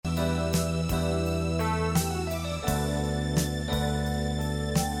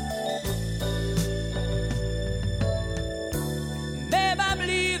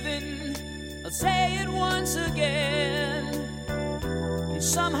once again. You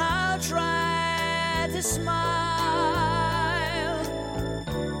somehow try to smile.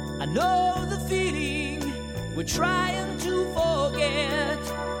 I know the feeling we're trying to forget,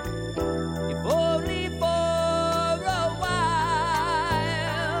 if only for a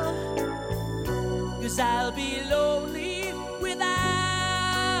while. 'Cause I'll be lonely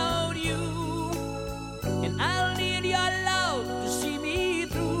without you, and I'll need your love to see me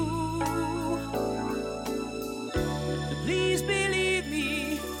through. So please believe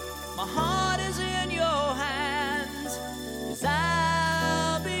me, my heart is in your hands, 'cause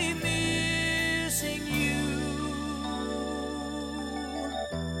I'll be missing you.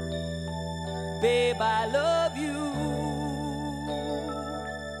 Babe, I love you.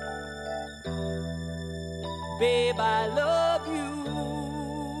 Babe, I love you.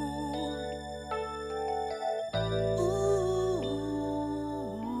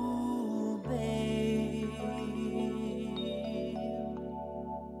 Ooh, babe.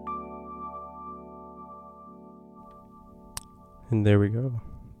 And there we go.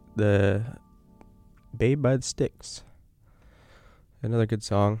 The Babe by the Styx. Another good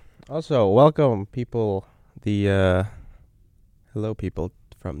song. Also, welcome people, hello people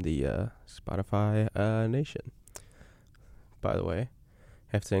from the Spotify nation. By the way,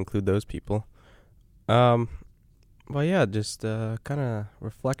 have to include those people. Well, yeah, just kind of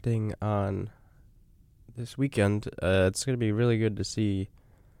reflecting on this weekend. It's going to be really good to see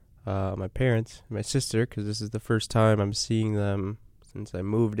my parents and my sister, because this is the first time I'm seeing them since I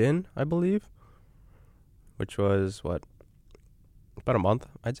moved in, I believe, which was, about a month.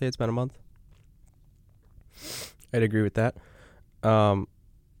 I'd say it's been a month. I'd agree with that.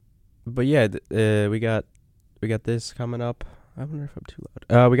 But yeah, we got this coming up. I wonder if I'm too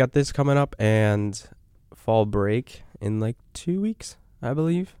loud. We got this coming up and fall break in like 2 weeks, I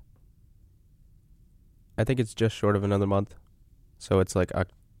believe. I think it's just short of another month. So it's like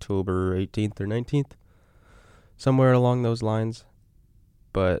October 18th or 19th. Somewhere along those lines.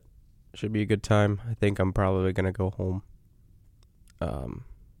 But should be a good time. I think I'm probably going to go home.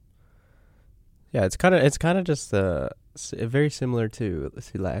 Yeah, it's kind of just very similar to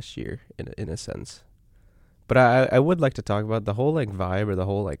last year in a sense. But I would like to talk about the whole like vibe, or the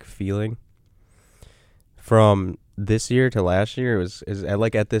whole like feeling from this year to last year is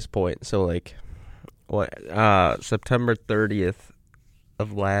like at this point. So like September 30th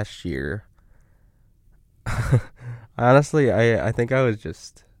of last year. Honestly, I think it was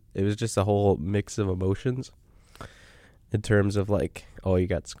just a whole mix of emotions. In terms of like, oh, you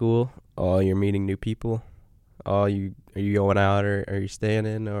got school, oh, you're meeting new people, oh, are you going out, or are you staying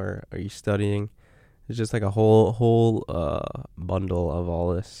in, or are you studying? It's just like a whole bundle of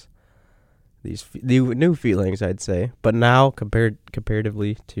all these new feelings, I'd say. But now,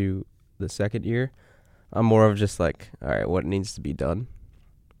 comparatively to the second year, I'm more of just like, all right, what needs to be done?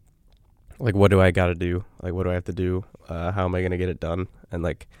 Like, what do I got to do? Like, what do I have to do? How am I going to get it done? And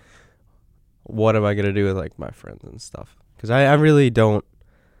like, what am I going to do with like my friends and stuff? Because I really don't,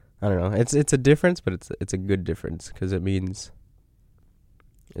 I don't know. It's a difference, but it's a good difference, because it means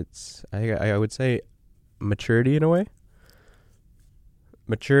I would say maturity in a way.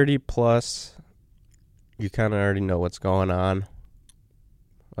 Maturity plus you kind of already know what's going on.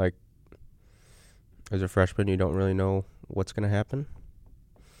 Like, as a freshman, you don't really know what's going to happen.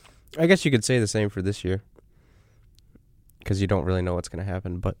 I guess you could say the same for this year, because you don't really know what's going to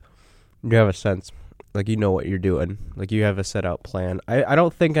happen, but you have a sense. Like, you know what you're doing. Like, you have a set out plan. I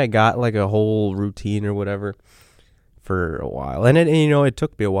don't think I got, like, a whole routine or whatever for a while. And it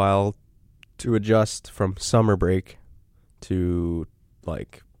took me a while to adjust from summer break to,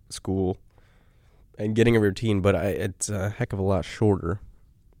 like, school and getting a routine. But it's a heck of a lot shorter.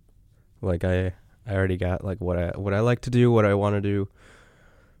 Like, I already got, like, what I like to do, what I want to do.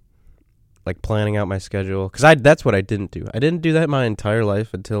 Like, planning out my schedule, because that's what I didn't do. I didn't do that my entire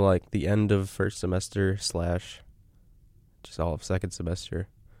life until like the end of first semester / just all of second semester.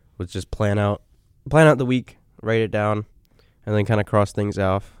 Was just plan out the week, write it down, and then kind of cross things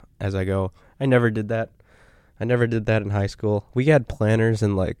off as I go. I never did that. I never did that in high school. We had planners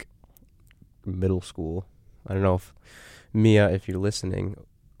in like middle school. I don't know if Mia, if you're listening,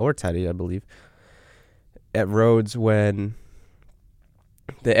 or Teddy, I believe, at Rhodes, when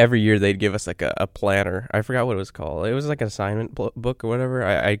every year they'd give us like a planner. I forgot what it was called. It was like an assignment book or whatever.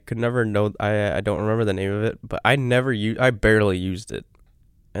 I could never know. I don't remember the name of it, but I barely used it.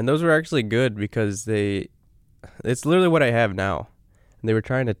 And those were actually good, because it's literally what I have now. And they were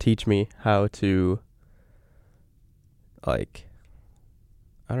trying to teach me how to, like,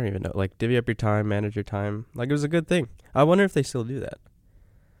 I don't even know, like, divvy up your time, manage your time. Like, it was a good thing. I wonder if they still do that.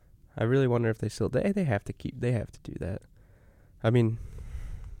 I really wonder if they still they have to do that. I mean,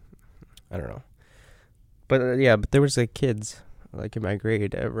 I don't know. But yeah, but there was like kids like in my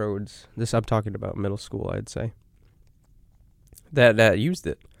grade at Rhodes. This I'm talking about middle school, I'd say. That used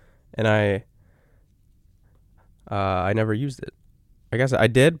it, and I never used it. I guess I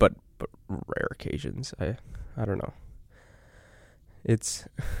did, but rare occasions. I don't know. It's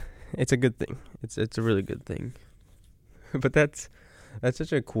a good thing. It's a really good thing. But that's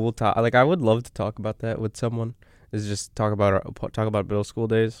such a cool topic. Like I would love to talk about that with someone. Is just talk about middle school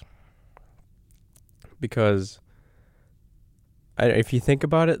days. Because if you think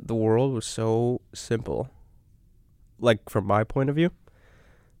about it, the world was so simple. Like from my point of view,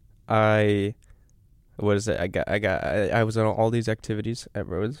 I was on all these activities at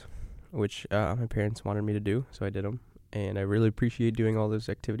Rhodes, which my parents wanted me to do, so I did them, and I really appreciate doing all those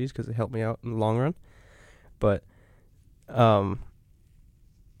activities because it helped me out in the long run. But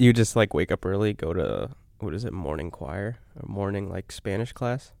you just like wake up early, go to morning choir or morning like Spanish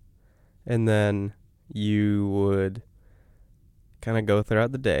class, and then you would kind of go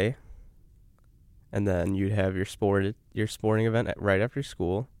throughout the day, and then you'd have your sporting event right after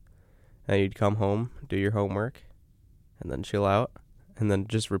school, and you'd come home, do your homework, and then chill out, and then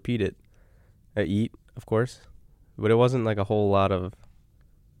just repeat it. Eat, of course, but it wasn't like a whole lot of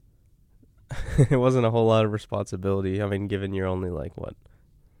it wasn't a whole lot of responsibility. I mean, given you're only like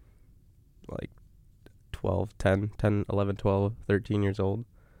 10, 11, 12, 13 years old.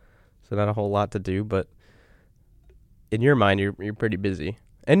 So not a whole lot to do, but in your mind, you're pretty busy.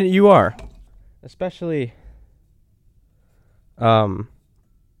 And you are. Especially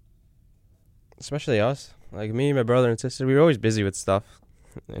us. Like me, my brother and sister, we were always busy with stuff.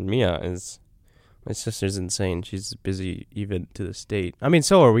 And my sister's insane. She's busy even to this date. I mean,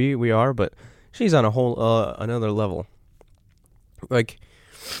 so are we. We are, but she's on a whole another level. Like,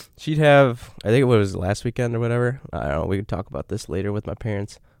 she'd have, I think it was last weekend or whatever. I don't know. We could talk about this later with my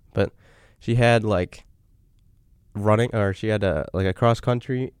parents. But she had like she had a cross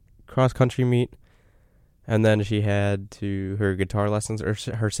country meet, and then she had her guitar lessons or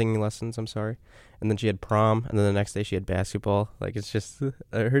her singing lessons. I'm sorry, and then she had prom, and then the next day she had basketball. Like it's just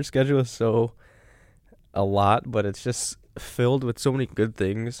her schedule is so a lot, but it's just filled with so many good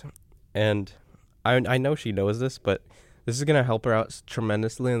things, and I know she knows this, but this is gonna help her out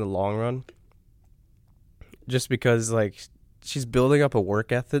tremendously in the long run. Just because like she's building up a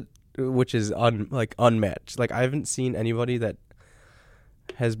work ethic which is unmatched. Like I haven't seen anybody that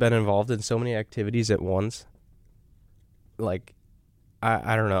has been involved in so many activities at once. Like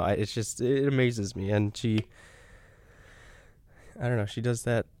I don't know. It amazes me, and I don't know. She does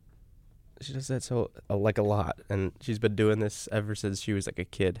that so like a lot, and she's been doing this ever since she was like a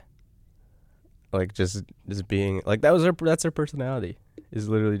kid. Like just being like that's her personality. Is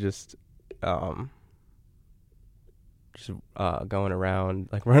literally just going around,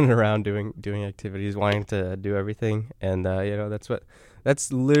 like running around doing activities, wanting to do everything, and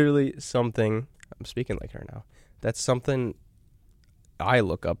that's literally something. I'm speaking like her now. That's something I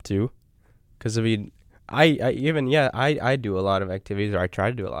look up to, because I mean, I do a lot of activities, or I try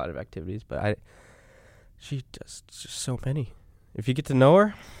to do a lot of activities, but she does just so many. If you get to know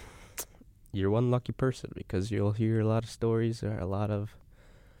her, you're one lucky person, because you'll hear a lot of stories or a lot of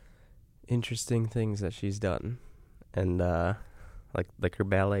interesting things that she's done. And like her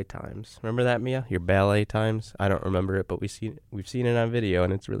ballet times. Remember that, Mia? Your ballet times? I don't remember it, but we've seen it on video,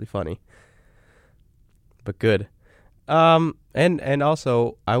 and it's really funny. But good. And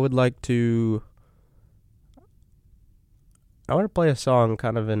also I would like to play a song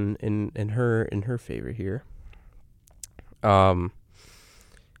kind of in her favor here. I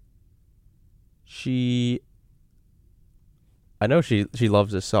know she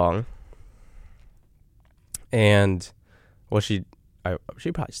loves this song. And, well, she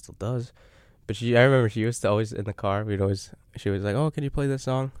probably still does, but I remember she used to always, in the car, she was like, oh, can you play this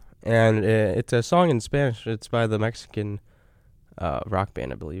song? And it's a song in Spanish. It's by the Mexican rock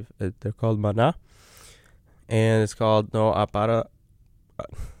band, I believe. They're called Maná, and it's called No Ha Parado.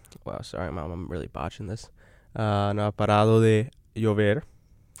 Wow, sorry, Mom, I'm really botching this. No Ha Parado de Llover,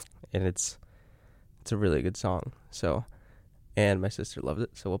 and it's a really good song. So, and my sister loves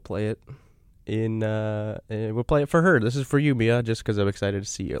it, so we'll play it. We'll play it for her. This is for you, Mia, just because I'm excited to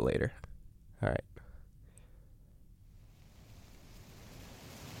see you later. All right.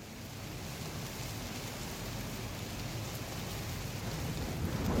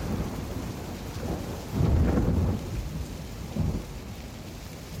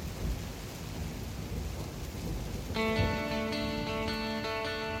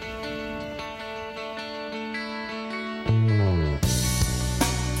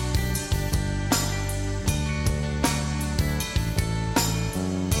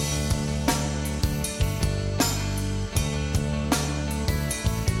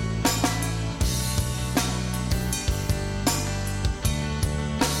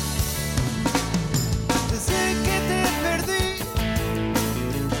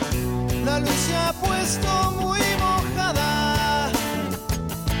 ha puesto muy mojada.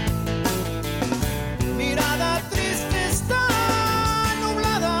 Mirada triste está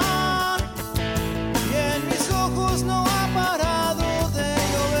nublada y en mis ojos no ha parado de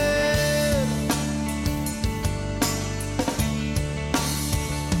llover.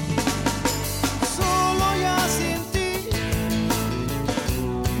 Solo ya sin ti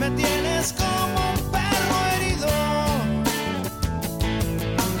me tienes como un perro herido.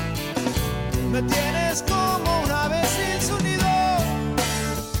 Me tienes como una ave sin su nido.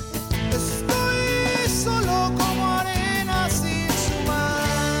 Estoy solo como arena sin su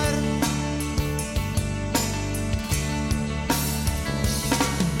mar.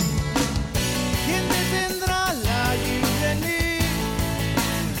 ¿Quién detendrá la lluvia en mí?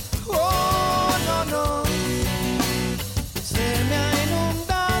 Oh, no, no. Se me ha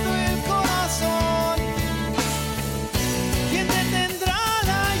inundado el corazón. ¿Quién detendrá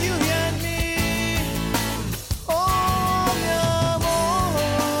la lluvia en mí? Oh, mi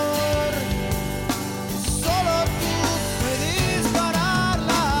amor. Solo tú puedes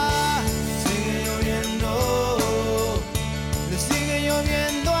pararla. Sigue lloviendo. Le sigue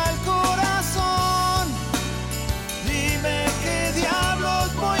lloviendo al corazón. Dime qué diablos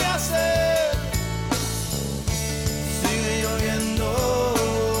voy a hacer. Sigue lloviendo,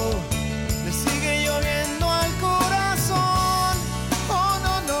 le sigue lloviendo al corazón. Oh,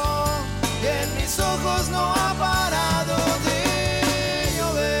 no, no, y en mis ojos no ha parado de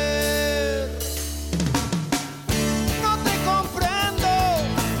llover. No te comprendo,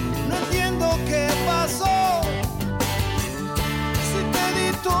 no entiendo qué pasó. Si te di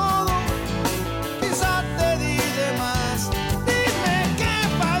todo, quizá te di de más. Dime qué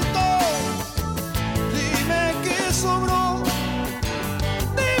faltó. Dime qué sobró,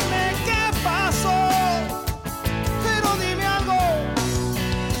 dime qué pasó, pero dime algo,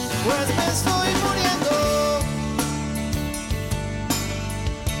 pues me estoy muriendo.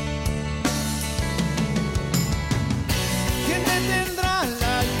 ¿Quién detendrá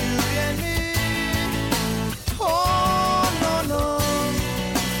la lluvia en mí? Oh, no, no,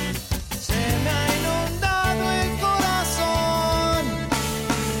 se me ha inundado el corazón.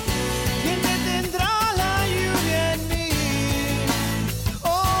 ¿Quién detendrá la lluvia en mí?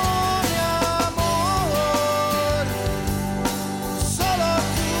 Oh, mi amor. Solo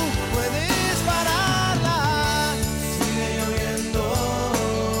tú puedes pararla. Sigue lloviendo.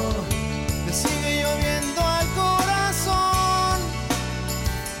 Le sigue lloviendo al corazón.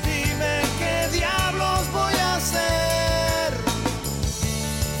 Dime qué diablos voy a hacer.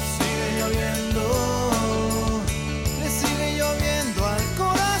 Sigue lloviendo. Le sigue lloviendo al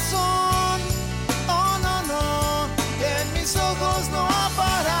corazón. Oh, no, no, que en mis ojos no ha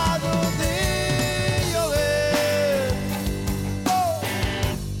parado de llover. Oh.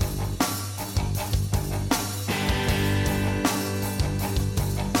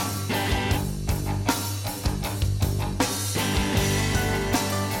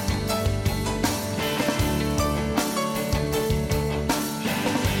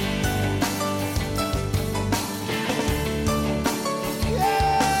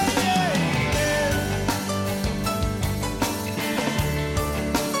 Yeah, yeah, yeah.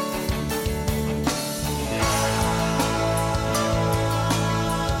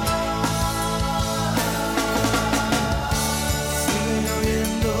 Sigue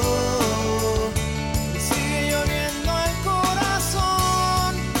lloviendo, le sigue lloviendo al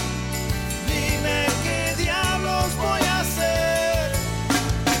corazón. Dime qué diablos voy a hacer.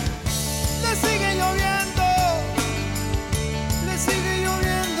 Le sigue lloviendo, le sigue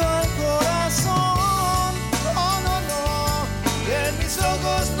lloviendo al corazón. Oh, no, no, que en mis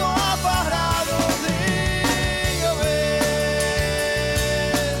ojos no ha parado de llover.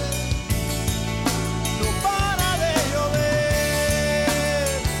 No para de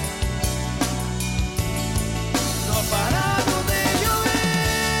llover. No ha parado de llover.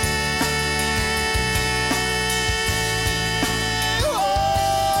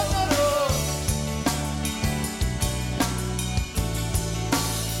 Oh, no, no.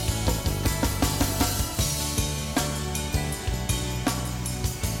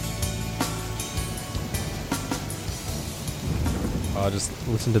 Oh, just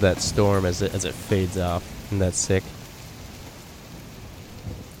listen to that storm as it fades off. Isn't that sick?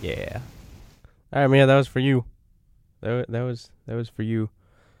 Yeah. All right, man. That was for you. That was for you.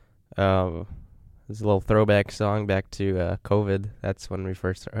 This is a little throwback song back to COVID. That was when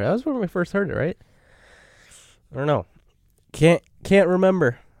we first heard it, right? I don't know. Can't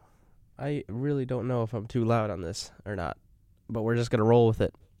remember. I really don't know if I'm too loud on this or not. But we're just gonna roll with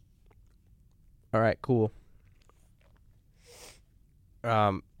it. All right, cool.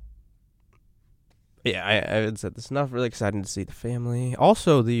 Yeah, I had said this enough. Really excited to see the family.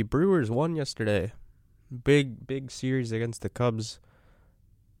 Also, the Brewers won yesterday. Big series against the Cubs.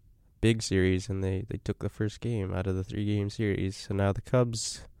 Big series, and they took the first game out of the 3-game series. So now the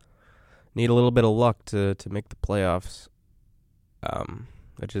Cubs need a little bit of luck to make the playoffs.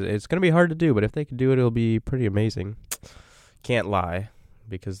 Which is, it's gonna be hard to do, but if they can do it, it'll be pretty amazing. Can't lie,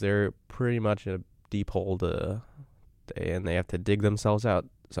 because they're pretty much in a deep hole and they have to dig themselves out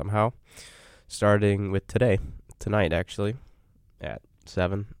somehow. Starting with tonight actually, at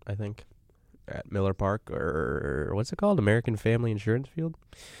 7, I think, at Miller Park, or what's it called? American Family Insurance Field?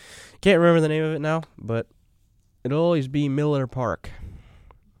 Can't remember the name of it now, but it'll always be Miller Park,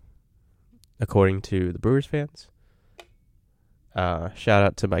 according to the Brewers fans. Shout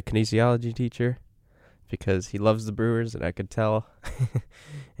out to my kinesiology teacher, because he loves the Brewers, and I could tell,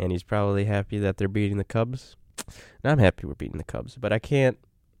 and he's probably happy that they're beating the Cubs. And I'm happy we're beating the Cubs, but I can't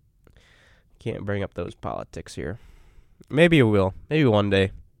bring up those politics here. Maybe it will. Maybe one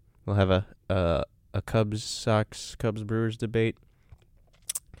day we'll have a Cubs Brewers debate.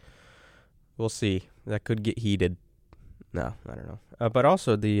 We'll see. That could get heated. No, I don't know. But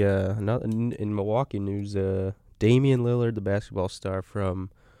also in Milwaukee news, Damian Lillard, the basketball star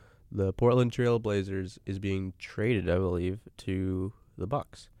from the Portland Trail Blazers, is being traded, I believe, to the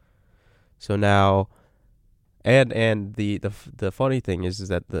Bucks. So now, and the funny thing is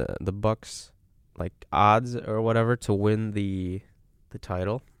that the Bucks, like, odds or whatever to win the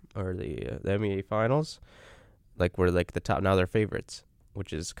title or the NBA Finals, like, were like the top. Now they're favorites,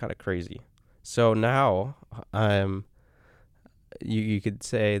 which is kind of crazy. So now you could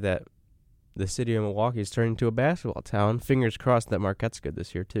say that the city of Milwaukee is turning into a basketball town. Fingers crossed that Marquette's good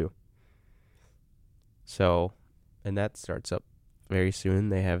this year too. So, and that starts up very soon.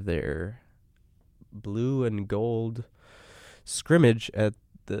 They have their blue and gold scrimmage at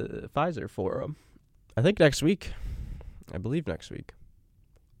the Pfizer Forum. I think next week. I believe next week.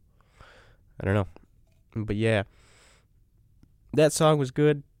 I don't know. But yeah, that song was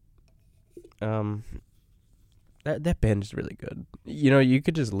good. That band is really good. You know, you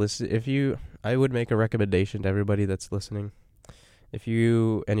could just listen. I would make a recommendation to everybody that's listening. If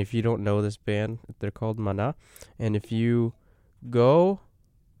you don't know this band, they're called Mana. And if you go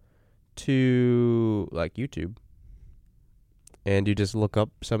to, like, YouTube and you just look up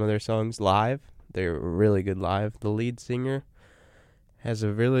some of their songs live, they're really good live. The lead singer has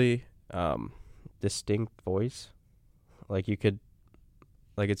a really distinct voice. Like, you could,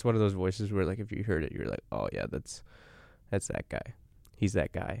 like, it's one of those voices where, like, if you heard it, you're like, oh yeah, that's that guy. He's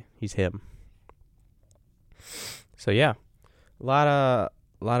that guy. He's him. So yeah, a lot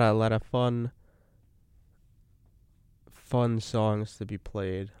of fun songs to be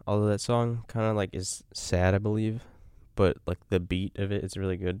played. Although that song kind of, like, is sad, I believe, but, like, the beat of it is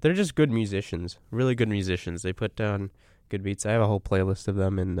really good. They're just good musicians, really good musicians. They put down good beats. I have a whole playlist of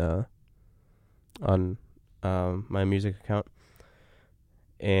them on my music account.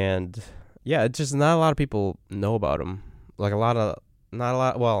 And yeah, it's just not a lot of people know about them. Like,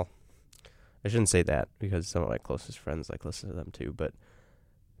 well, I shouldn't say that, because some of my closest friends, like, listen to them too, but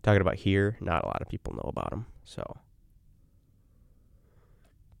talking about here, not a lot of people know about them. So,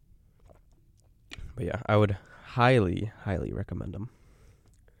 but yeah, I would highly recommend them.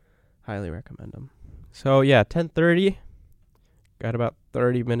 Highly recommend them. So yeah, 10:30. Got about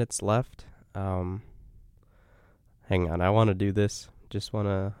 30 minutes left. Hang on, I want to do this. Just want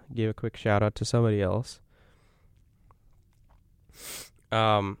to give a quick shout out to somebody else.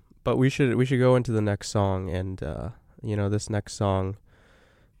 But we should go into the next song, and this next song,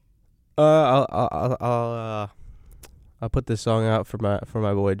 I'll put this song out for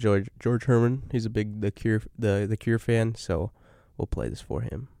my boy George Herman. He's a big The Cure fan, so we'll play this for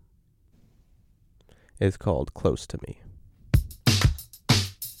him. It's called Close to Me.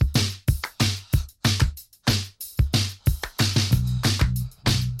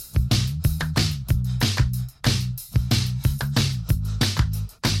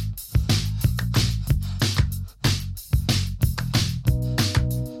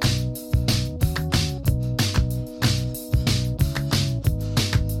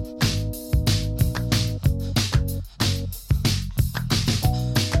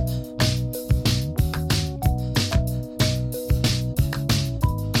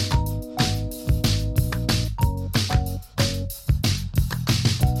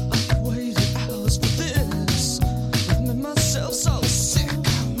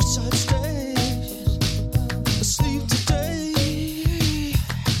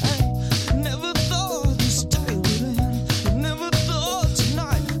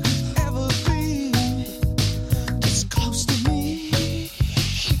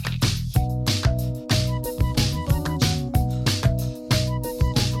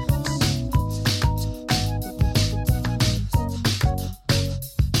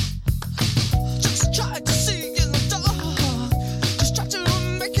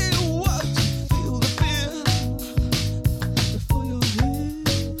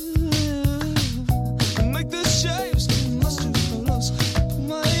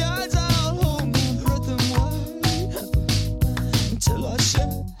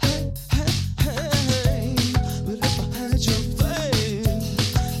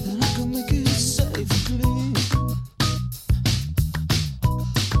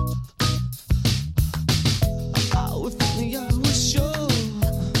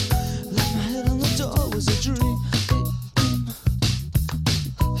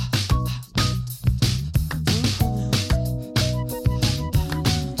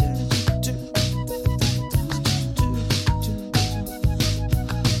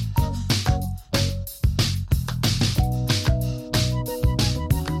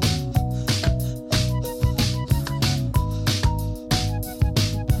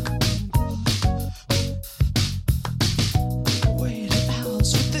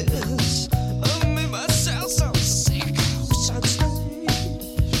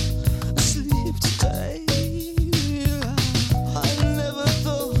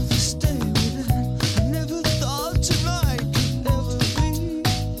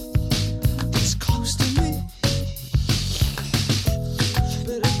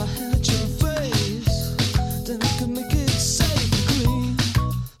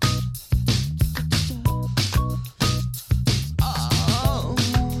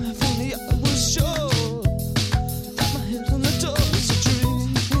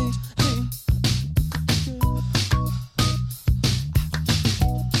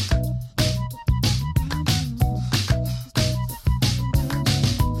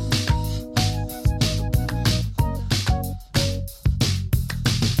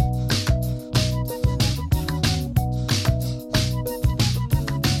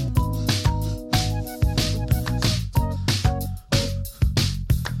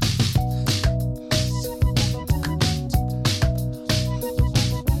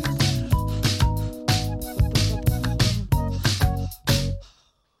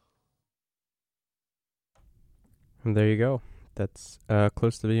 there you go. That's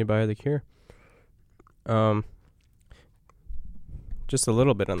Close to Me by The Cure. Just a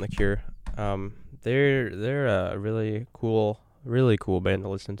little bit on The Cure. They're a really cool band to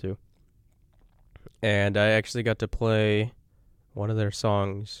listen to. And I actually got to play one of their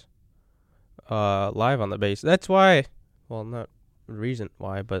songs live on the bass. That's why, well, not the reason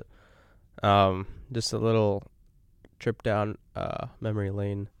why, but just a little trip down memory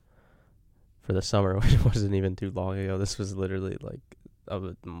lane for the summer, which wasn't even too long ago. This was literally like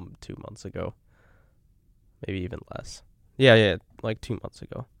 2 months ago. Maybe even less. Yeah, like 2 months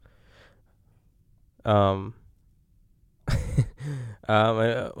ago.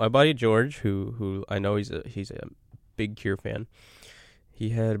 My buddy George, who I know he's a big Cure fan. He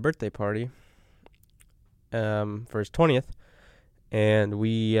had a birthday party for his 20th, and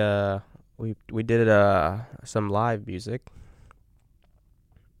we did some live music.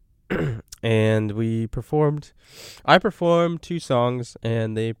 And I performed 2 songs,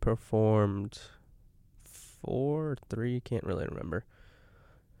 and they performed 4 or 3, can't really remember.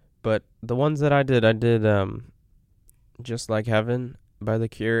 But the ones that I did Just Like Heaven by The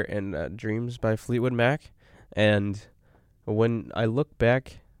Cure and Dreams by Fleetwood Mac. And when I look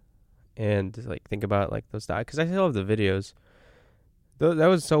back and like think about like those, because I still have the videos, that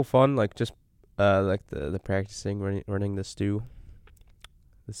was so fun. Like just like the practicing, running the stew,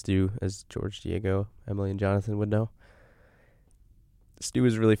 as George, Diego, Emily, and Jonathan would know. The stew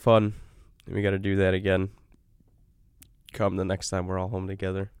is really fun, and we got to do that again. Come the next time we're all home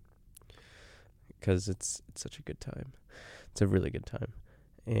together, because it's such a good time. It's a really good time,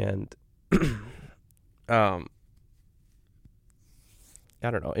 and I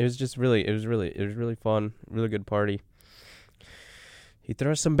don't know. It was really fun. Really good party. He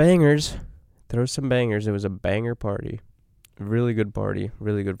throws some bangers. It was a banger party. Really good party.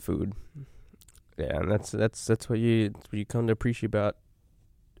 Really good food. Yeah, and that's what you come to appreciate about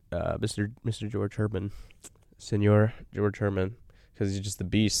Mr. George Herman, Senor George Herman, because he's just the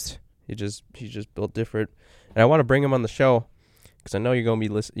beast. He's just built different, and I want to bring him on the show because I know you're gonna be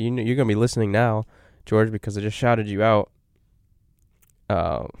you're gonna be listening now, George, because I just shouted you out.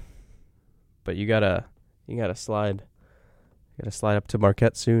 But you gotta slide up to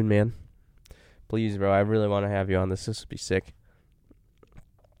Marquette soon, man. Please, bro. I really want to have you on this. This would be sick.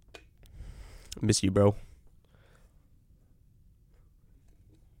 Miss you, bro.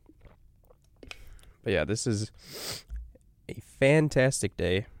 But yeah, this is a fantastic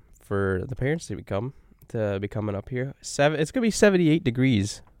day for the parents to be coming up here. It's gonna be 78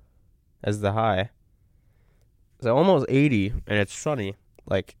 degrees as the high. So almost 80, and it's sunny.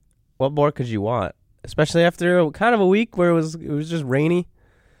 Like, what more could you want? Especially after kind of a week where it was just rainy.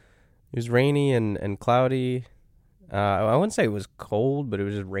 It was rainy and cloudy. I wouldn't say it was cold, but it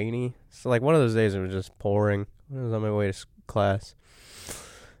was just rainy. So like one of those days it was just pouring. I was on my way to class.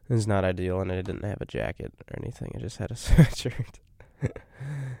 It was not ideal, and I didn't have a jacket or anything. I just had a sweatshirt.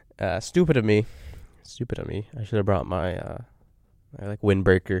 Stupid of me. I should have brought my like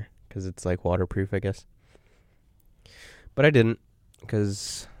windbreaker, because it's like waterproof, I guess. But I didn't,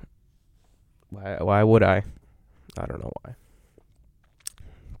 because why would I? I don't know why.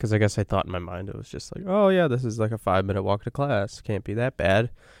 Because I guess I thought in my mind it was just like, oh yeah, this is like a 5-minute walk to class. Can't be that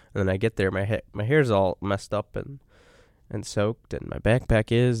bad. And then I get there, my hair's all messed up and soaked, and my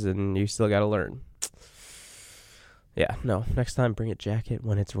backpack is, and you still got to learn. Yeah, no. Next time, bring a jacket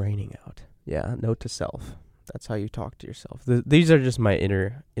when it's raining out. Yeah, note to self. That's how you talk to yourself. These are just my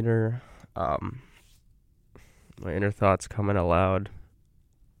inner thoughts coming aloud,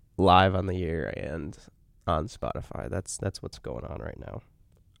 live on the air and on Spotify. That's what's going on right now.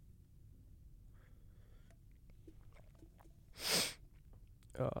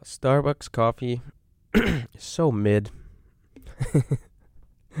 Starbucks coffee is so mid.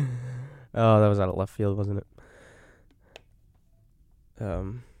 Oh, that was out of left field, wasn't it?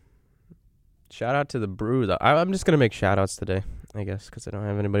 Shout out to the brew, though. I'm just gonna make shout outs today, I guess, because I don't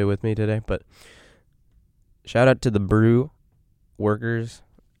have anybody with me today. But shout out to the brew workers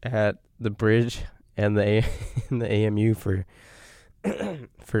at the bridge and the AMU for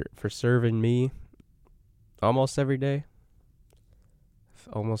serving me almost every day.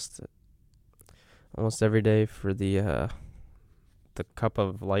 Almost every day for the cup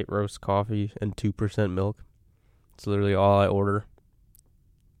of light roast coffee and 2% milk. It's literally all I order.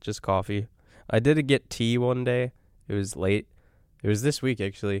 Just coffee. I did get tea one day. It was late. It was this week,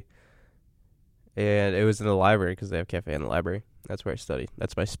 actually. And it was in the library, because they have cafe in the library. That's where I study.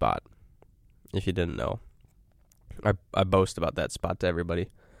 That's my spot, if you didn't know. I boast about that spot to everybody.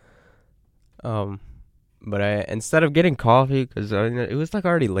 But instead of getting coffee, because it was like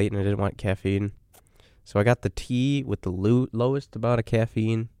already late and I didn't want caffeine, So I got the tea with the lowest amount of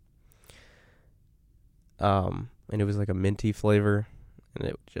caffeine. And it was like a minty flavor, and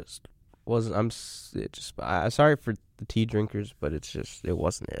it just wasn't. I'm sorry for the tea drinkers, but it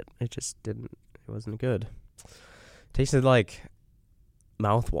wasn't it. It just didn't. It wasn't good. Tasted like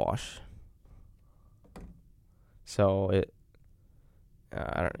mouthwash. So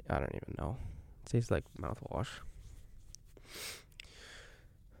I don't even know. It tastes like mouthwash.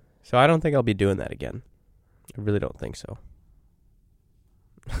 So I don't think I'll be doing that again. I really don't think so.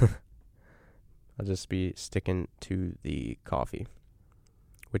 I'll just be sticking to the coffee,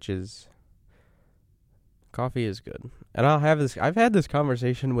 coffee is good. And I've had this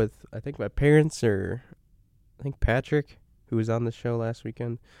conversation with, I think my parents, or I think Patrick, who was on the show last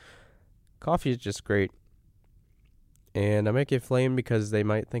weekend. Coffee is just great. And I might get flamed because they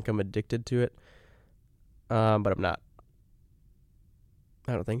might think I'm addicted to it. But I'm not.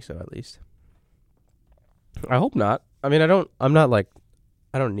 I don't think so, at least. I hope not. I mean, I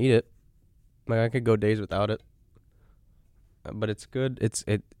don't need it. Like, I could go days without it. But it's good. It's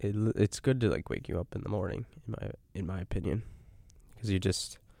good to like wake you up in the morning, in my opinion. Because you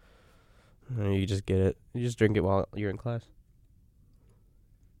just get it. You just drink it while you're in class.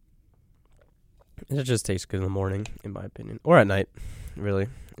 It just tastes good in the morning, in my opinion, or at night. Really,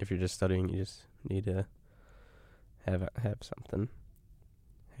 if you're just studying, you just need to have something.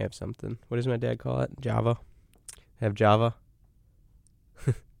 Have something. What does my dad call it? Java. Have Java.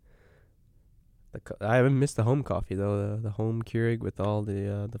 I haven't missed the home coffee though. The home Keurig with all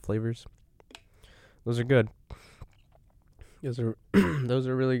the flavors. Those are good. Those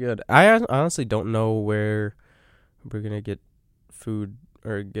are really good. I honestly don't know where we're gonna get food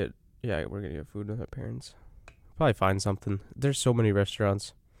or get. Yeah, we're gonna get food with my parents. Probably find something. There's so many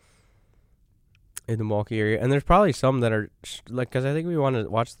restaurants in the Milwaukee area, and there's probably some that are like, because I think we want to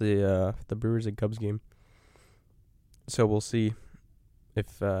watch the Brewers and Cubs game. So we'll see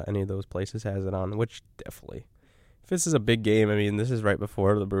if any of those places has it on. Which definitely, if this is a big game, I mean, this is right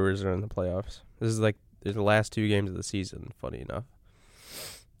before the Brewers are in the playoffs. This is like the last two games of the season. Funny enough,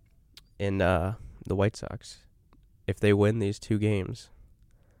 and the White Sox, if they win these two games,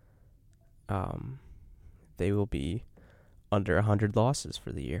 they will be under 100 losses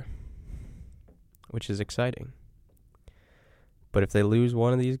for the year, which is exciting. But if they lose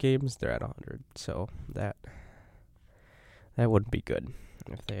one of these games, they're at 100. So that wouldn't be good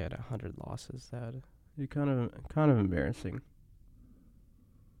if they had 100 losses. That would be kind of embarrassing.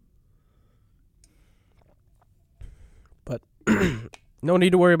 But no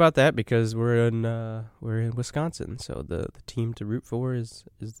need to worry about that because we're in Wisconsin. So the team to root for is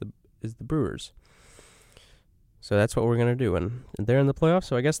the Brewers. So that's what we're going to do. And they're in the playoffs,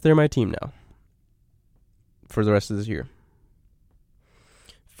 so I guess they're my team now for the rest of this year.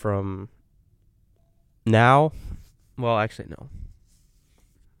 From now, well, actually, no.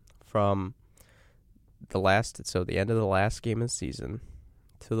 From the end of the last game of the season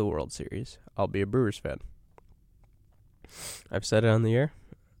to the World Series, I'll be a Brewers fan. I've said it on the air,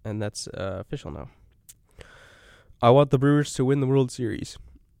 and that's official now. I want the Brewers to win the World Series.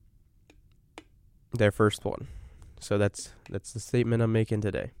 Their first one. So that's the statement I'm making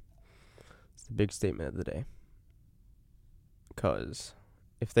today. It's the big statement of the day. Because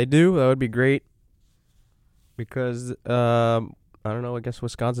if they do, that would be great. Because, I don't know, I guess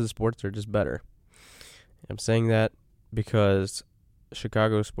Wisconsin sports are just better. I'm saying that because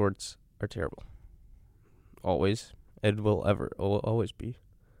Chicago sports are terrible. Always. It will always be.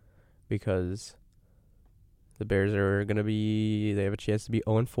 Because the Bears are going to be, they have a chance to be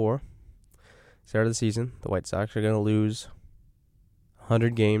 0-4. Start of the season, the White Sox are going to lose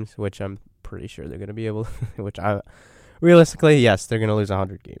 100 games, which I'm pretty sure they're going to be able to, realistically, yes, they're going to lose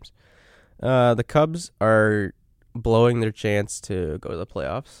 100 games. The Cubs are blowing their chance to go to the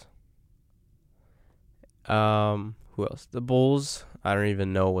playoffs. Who else? The Bulls, I don't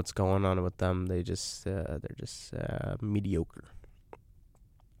even know what's going on with them. They're just mediocre.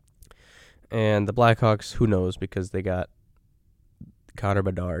 And the Blackhawks, who knows, because they got Connor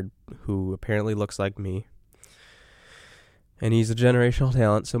Bedard, who apparently looks like me. And he's a generational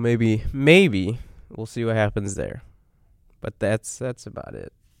talent, so maybe we'll see what happens there. But that's about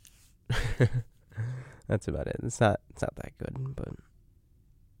it. That's about it. It's not that good, but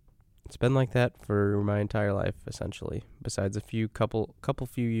it's been like that for my entire life, essentially. Besides a few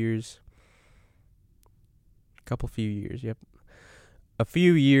years. Yep. A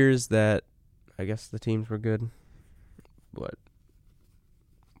few years that I guess the teams were good, but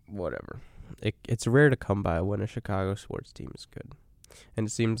whatever. It's rare to come by when a Chicago sports team is good. And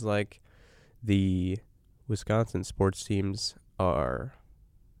it seems like the Wisconsin sports teams are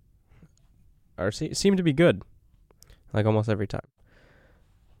seem to be good, like almost every time.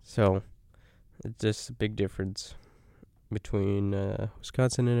 So it's just a big difference between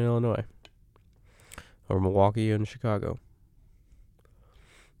Wisconsin and Illinois, or Milwaukee and Chicago.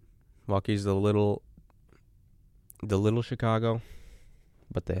 Milwaukee's the little Chicago,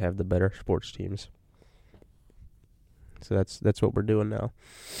 but they have the better sports teams. So that's what we're doing now.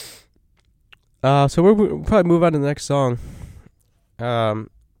 So we'll probably move on to the next song.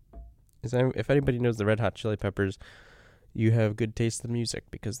 If anybody knows the Red Hot Chili Peppers, you have good taste in music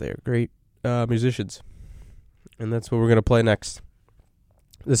because they are great musicians. And that's what we're going to play next.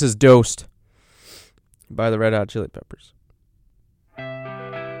 This is Dosed by the Red Hot Chili Peppers.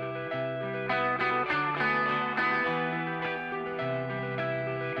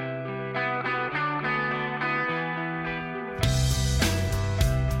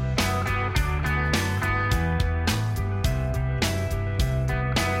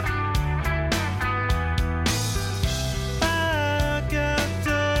 I got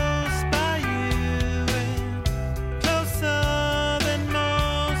dosed by you and closer than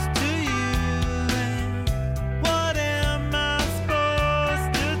most to you. And what am I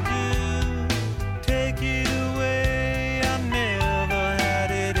supposed to do? Take it away, I never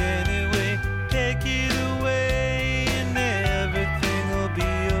had it anyway. Take it away and everything will be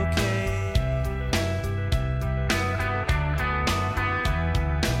okay.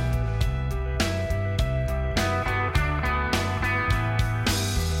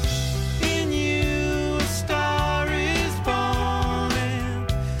 In you a star is born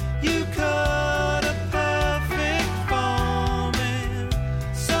and you cut a perfect form and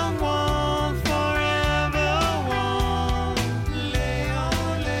someone forever warm. Lay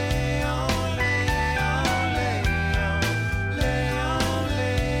on, lay on, lay on, lay on, lay on, lay on,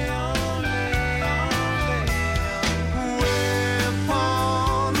 lay on, lay on.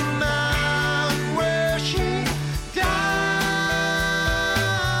 Whereupon the mountain where she died,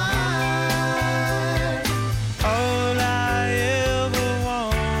 all I ever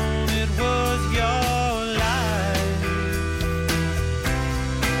wanted was your life.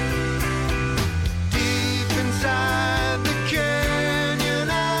 Deep inside the canyon,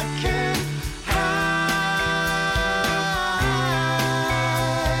 I can't hide.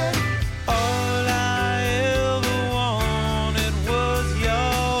 All I ever wanted was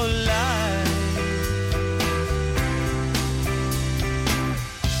your life.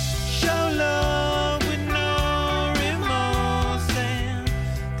 Show love with no remorse and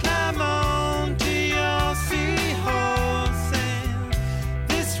climb on to your seahorse. And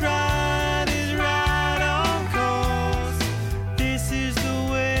this ride is right on course. This is the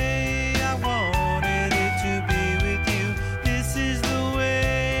way I wanted it to be with you. This is the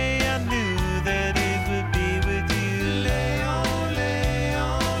way I knew that it would be with you. Lay on, lay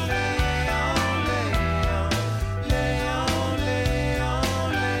on, lay on, lay on, lay on, lay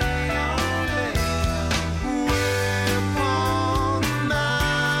on, lay on, lay on. Whereupon the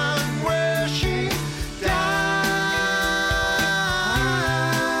mountain where she died,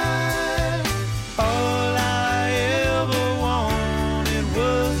 all I ever wanted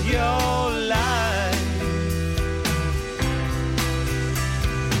was your life.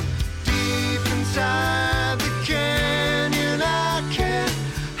 Deep inside the canyon, I can't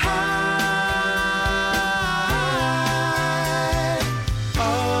hide.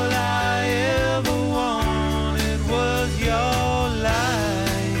 All I ever wanted was your life.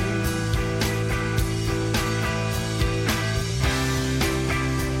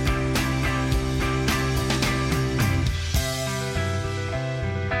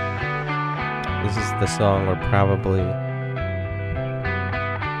 This is the song we're probably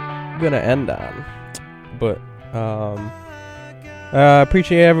gonna end on. But I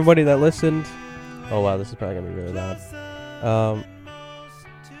appreciate everybody that listened. Oh wow, this is probably gonna be really loud.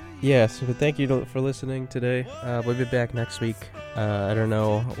 Yeah, so thank you for listening today. We'll be back next week. I don't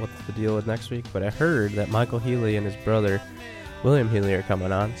know what the deal is next week, but I heard that Michael Healy and his brother William Healy are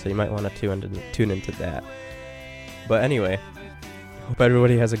coming on, so you might want to tune into that. But anyway, hope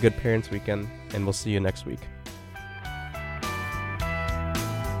everybody has a good Parents' Weekend, and we'll see you next week.